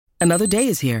Another day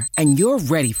is here, and you're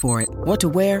ready for it. What to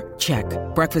wear? Check.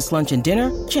 Breakfast, lunch, and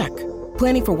dinner? Check.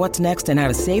 Planning for what's next and how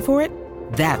to save for it?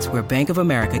 That's where Bank of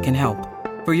America can help.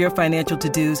 For your financial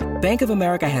to-dos, Bank of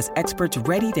America has experts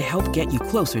ready to help get you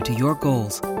closer to your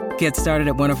goals. Get started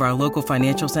at one of our local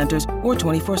financial centers or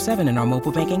 24/7 in our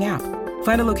mobile banking app.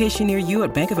 Find a location near you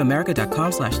at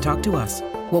bankofamerica.com/talktous.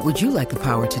 What would you like the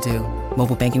power to do?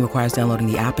 Mobile banking requires downloading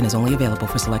the app and is only available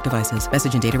for select devices.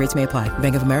 Message and data rates may apply.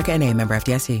 Bank of America N.A., member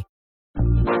FDIC.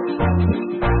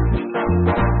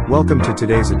 Welcome to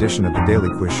today's edition of the Daily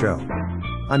Quiz Show.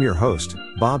 I'm your host,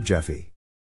 Bob Jeffy.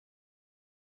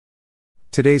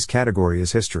 Today's category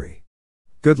is history.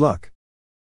 Good luck.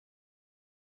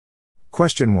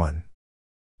 Question 1.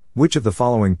 Which of the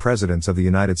following presidents of the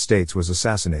United States was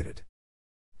assassinated?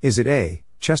 Is it A.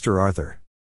 Chester Arthur,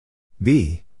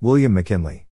 B. William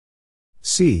McKinley,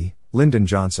 C. Lyndon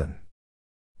Johnson,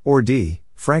 or D.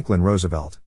 Franklin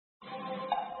Roosevelt?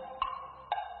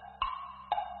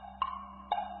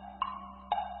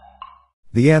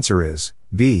 The answer is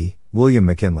B. William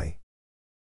McKinley.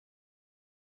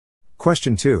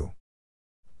 Question 2.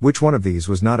 Which one of these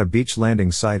was not a beach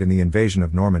landing site in the invasion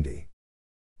of Normandy?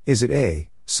 Is it A.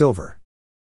 Silver,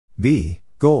 B.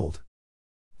 Gold,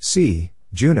 C.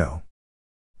 Juno,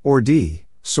 or D.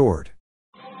 Sword?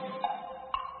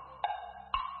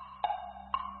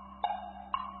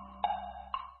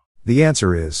 The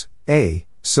answer is A.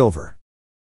 Silver.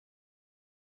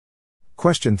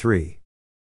 Question 3.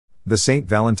 The St.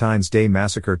 Valentine's Day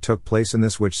Massacre took place in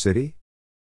this which city?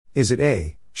 Is it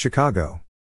A. Chicago,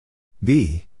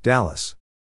 B. Dallas,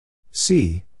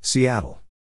 C. Seattle,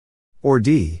 or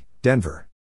D. Denver?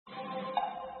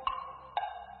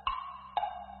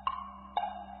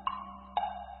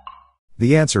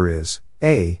 The answer is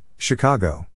A.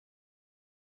 Chicago.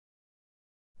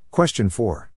 Question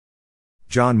 4.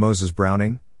 John Moses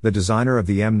Browning, the designer of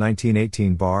the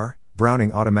M1918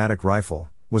 Browning automatic rifle,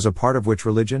 was a part of which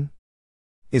religion?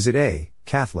 Is it A.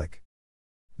 Catholic,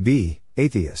 B.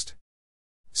 Atheist,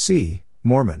 C.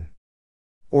 Mormon,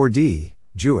 or D.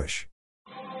 Jewish?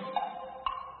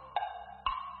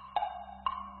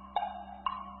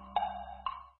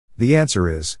 The answer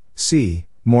is C.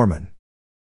 Mormon.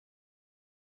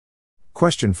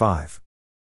 Question 5.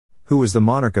 Who was the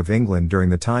monarch of England during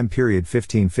the time period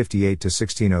 1558 to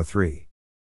 1603?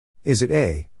 Is it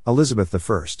A. Elizabeth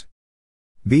I,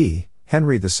 B.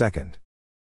 Henry II,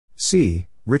 C.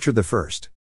 Richard I,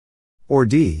 or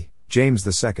D. James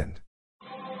II?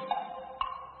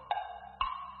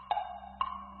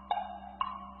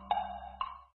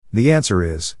 The answer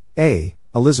is A.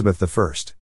 Elizabeth I.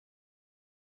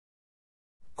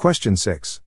 Question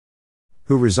 6.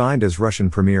 Who resigned as Russian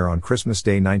Premier on Christmas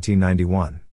Day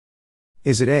 1991?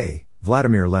 Is it A.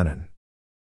 Vladimir Lenin,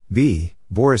 B.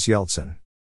 Boris Yeltsin,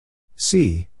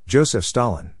 C. Joseph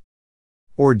Stalin,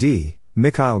 or D.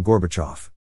 Mikhail Gorbachev?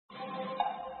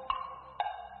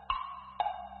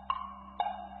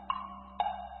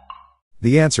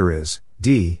 The answer is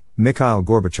D. Mikhail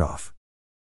Gorbachev.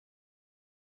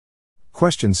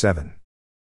 Question 7.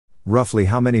 Roughly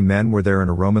how many men were there in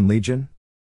a Roman legion?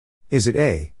 Is it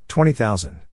A.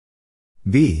 20,000,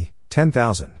 B.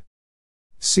 10,000,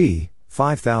 C.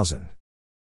 5,000,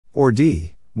 or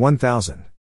D. 1,000?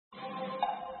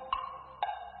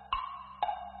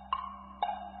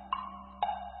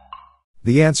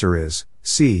 The answer is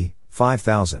C.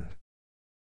 5,000.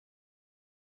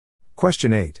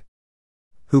 Question 8.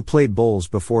 Who played bowls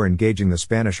before engaging the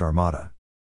Spanish Armada?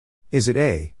 Is it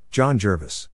A. John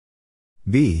Jervis,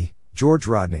 B. George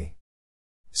Rodney,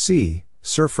 C.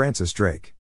 Sir Francis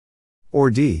Drake,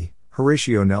 or D.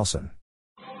 Horatio Nelson?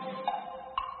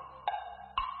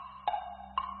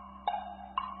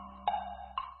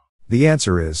 The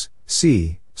answer is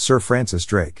C. Sir Francis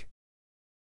Drake.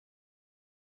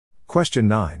 Question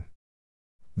 9.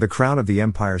 The crown of the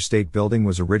Empire State Building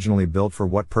was originally built for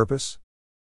what purpose?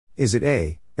 Is it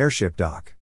A. Airship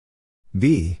dock,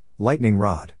 B. Lightning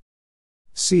rod,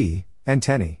 C.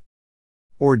 Antennae,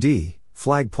 or D.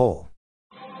 Flagpole?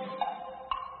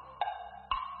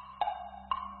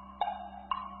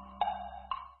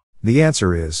 The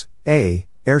answer is A.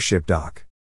 Airship dock.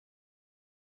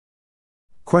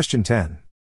 Question 10.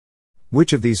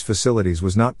 Which of these facilities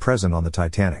was not present on the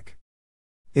Titanic?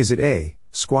 Is it A.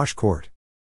 Squash court,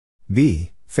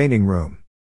 B. Fainting room,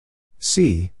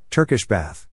 C. Turkish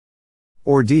bath,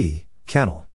 or D.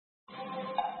 Kennel?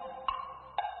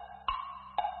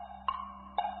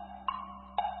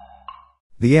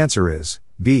 The answer is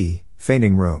B.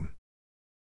 Fainting room.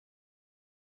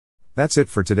 That's it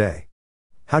for today.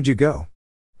 How'd you go?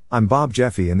 I'm Bob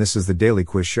Jeffy and this is the Daily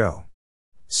Quiz Show.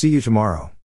 See you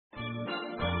tomorrow.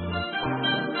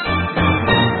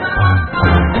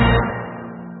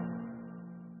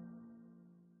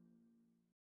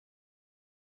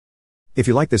 If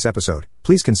you like this episode,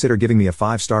 please consider giving me a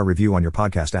 5-star review on your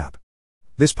podcast app.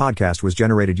 This podcast was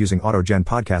generated using AutoGen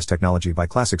podcast technology by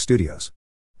Classic Studios.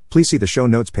 Please see the show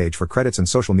notes page for credits and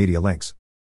social media links.